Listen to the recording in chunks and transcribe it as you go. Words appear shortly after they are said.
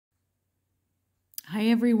Hi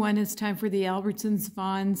everyone, it's time for the Albertsons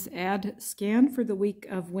VONS ad scan for the week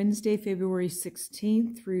of Wednesday, February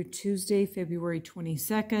 16th through Tuesday, February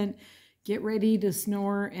 22nd. Get ready to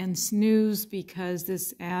snore and snooze because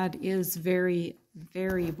this ad is very,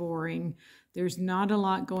 very boring. There's not a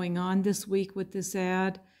lot going on this week with this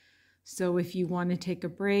ad. So if you want to take a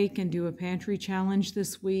break and do a pantry challenge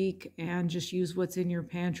this week and just use what's in your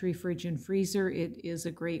pantry, fridge, and freezer, it is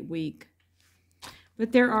a great week.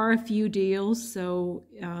 But there are a few deals, so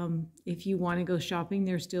if you want to go shopping,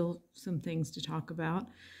 there's still some things to talk about.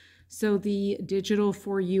 So the digital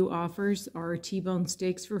for you offers are T-bone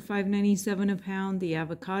steaks for $5.97 a pound. The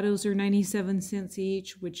avocados are 97 cents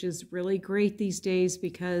each, which is really great these days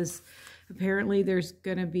because apparently there's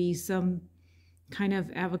going to be some kind of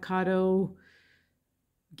avocado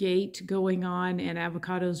gate going on, and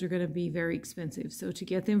avocados are going to be very expensive. So to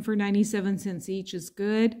get them for 97 cents each is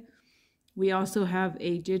good. We also have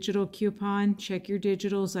a digital coupon. Check your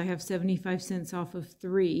digitals. I have 75 cents off of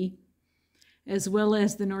 3. As well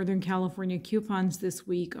as the Northern California coupons this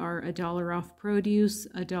week are $1 off produce,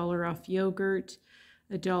 $1 off yogurt,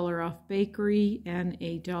 $1 off bakery, and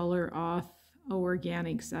 $1 off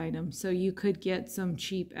organics items. So you could get some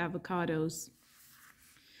cheap avocados.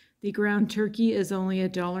 The ground turkey is only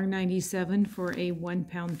 $1.97 for a 1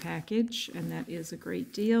 pound package, and that is a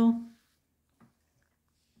great deal.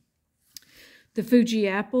 The Fuji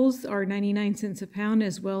apples are 99 cents a pound,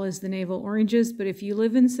 as well as the navel oranges. But if you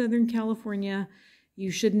live in Southern California, you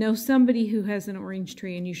should know somebody who has an orange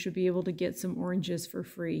tree, and you should be able to get some oranges for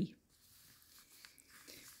free.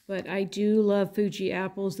 But I do love Fuji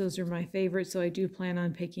apples. Those are my favorite, so I do plan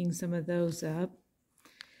on picking some of those up.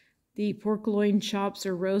 The pork loin chops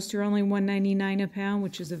or roast are only $1.99 a pound,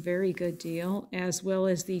 which is a very good deal, as well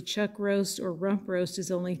as the chuck roast or rump roast is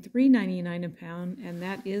only $3.99 a pound, and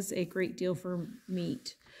that is a great deal for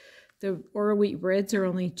meat. The Oro wheat breads are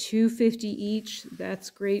only $2.50 each. That's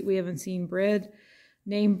great. We haven't seen bread,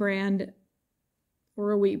 name brand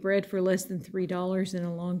Oro wheat bread for less than $3 in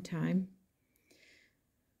a long time.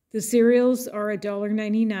 The cereals are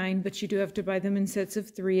 $1.99, but you do have to buy them in sets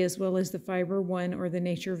of 3, as well as the Fiber One or the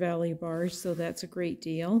Nature Valley bars, so that's a great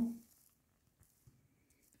deal.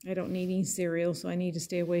 I don't need any cereal, so I need to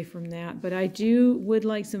stay away from that, but I would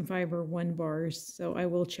like some Fiber One bars, so I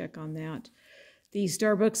will check on that. The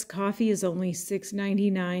Starbucks coffee is only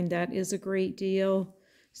 $6.99. That is a great deal.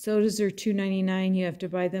 Sodas are $2.99. You have to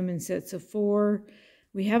buy them in sets of 4.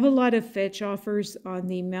 We have a lot of fetch offers on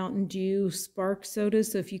the Mountain Dew Spark soda,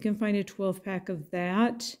 so if you can find a 12-pack of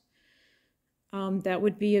that, that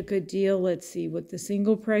would be a good deal. Let's see, what the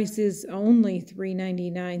single price is, only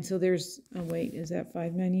 $3.99. So there's, oh wait, is that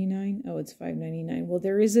 $5.99? Oh, it's $5.99. Well,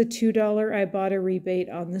 there is a $2 Ibotta rebate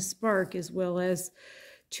on the Spark, as well as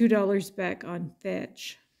 $2 back on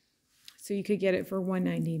fetch. So you could get it for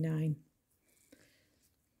 $1.99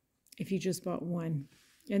 if you just bought one.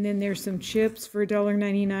 And then there's some chips for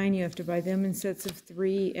 $1.99. You have to buy them in sets of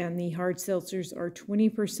 3. And the hard seltzers are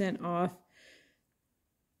 20% off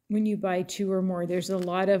when you buy 2 or more. There's a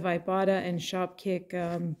lot of Ibotta and Shopkick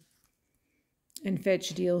and Fetch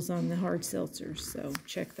deals on the hard seltzers. So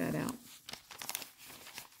check that out.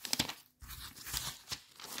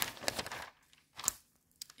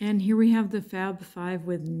 And here we have the Fab 5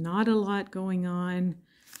 with not a lot going on.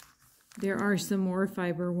 There are some more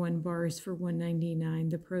Fiber One bars for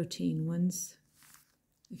 $1.99, the protein ones,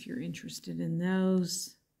 if you're interested in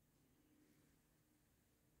those.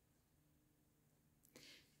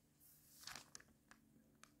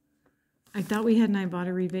 I thought we had an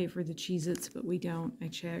Ibotta rebate for the Cheez-Its, but we don't. I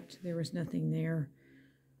checked. There was nothing there.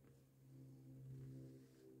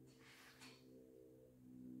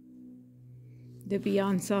 The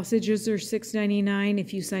Beyond sausages are $6.99.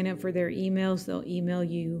 If you sign up for their emails, they'll email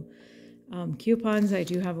you coupons. I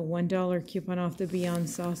do have a $1 coupon off the Beyond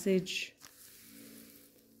sausage,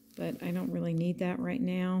 but I don't really need that right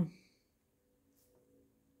now.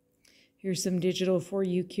 Here's some digital for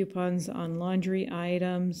you coupons on laundry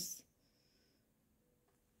items.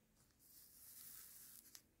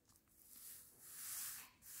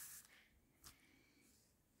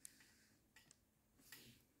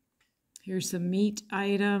 Here's some meat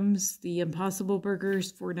items. The Impossible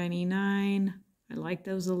Burgers, $4.99. I like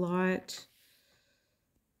those a lot.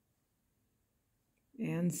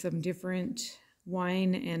 And some different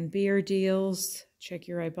wine and beer deals. Check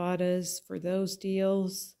your Ibottas for those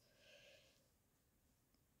deals.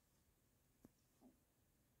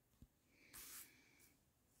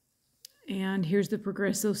 And here's the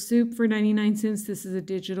Progresso soup for 99 cents. This is a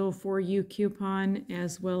digital for you coupon,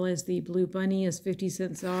 as well as the Blue Bunny is 50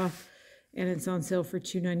 cents off. and it's on sale for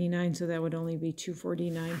 $2.99, so that would only be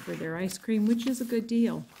 $2.49 for their ice cream, which is a good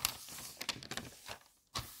deal.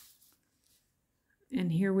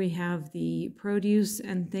 And here we have the produce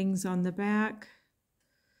and things on the back.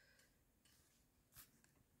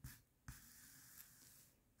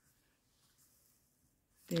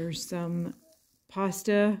 There's some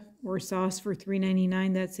pasta or sauce for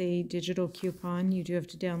 $3.99. That's a digital coupon. You do have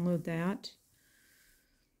to download that.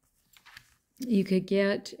 You could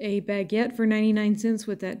get a baguette for 99 cents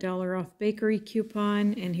with that $1 off bakery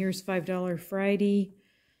coupon. And here's $5 Friday.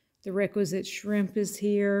 The requisite shrimp is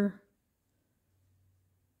here.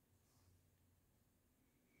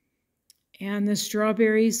 And the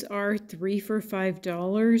strawberries are 3 for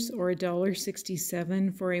 $5 or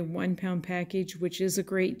 $1.67 for a 1-pound package, which is a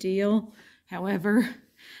great deal. However,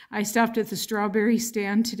 I stopped at the strawberry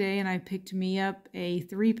stand today and I picked me up a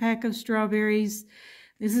 3-pack of strawberries.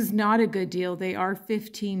 This is not a good deal. They are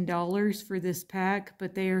 $15 for this pack,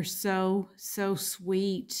 but they are so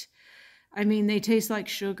sweet. I mean, they taste like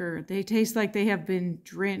sugar. They taste like they have been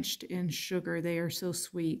drenched in sugar. They are so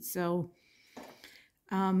sweet. So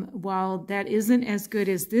while that isn't as good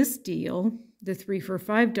as this deal, the 3 for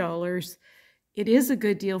 $5, it is a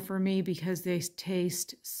good deal for me because they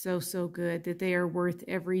taste so good that they are worth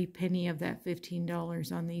every penny of that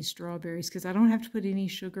 $15 on these strawberries, because I don't have to put any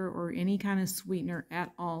sugar or any kind of sweetener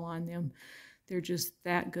at all on them. They're just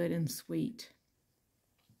that good and sweet.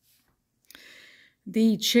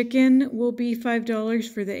 The chicken will be $5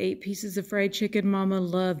 for the 8 pieces of fried chicken. Mama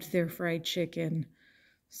loved their fried chicken,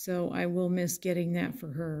 so I will miss getting that for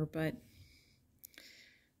her, but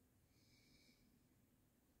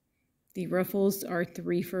the Ruffles are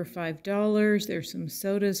 3 for $5. There's some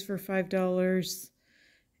sodas for $5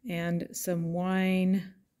 and some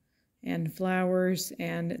wine and flowers.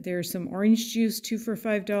 And there's some orange juice, 2 for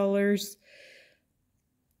 $5.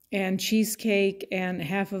 And cheesecake and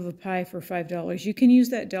half of a pie for $5. You can use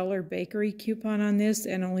that $1 bakery coupon on this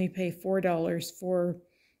and only pay $4 for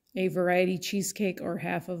a variety cheesecake or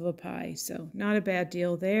half of a pie. So not a bad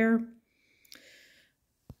deal there.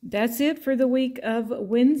 That's it for the week of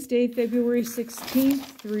Wednesday, February 16th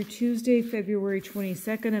through Tuesday, February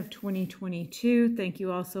 22nd of 2022. Thank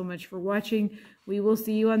you all so much for watching. We will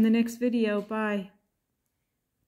see you on the next video. Bye.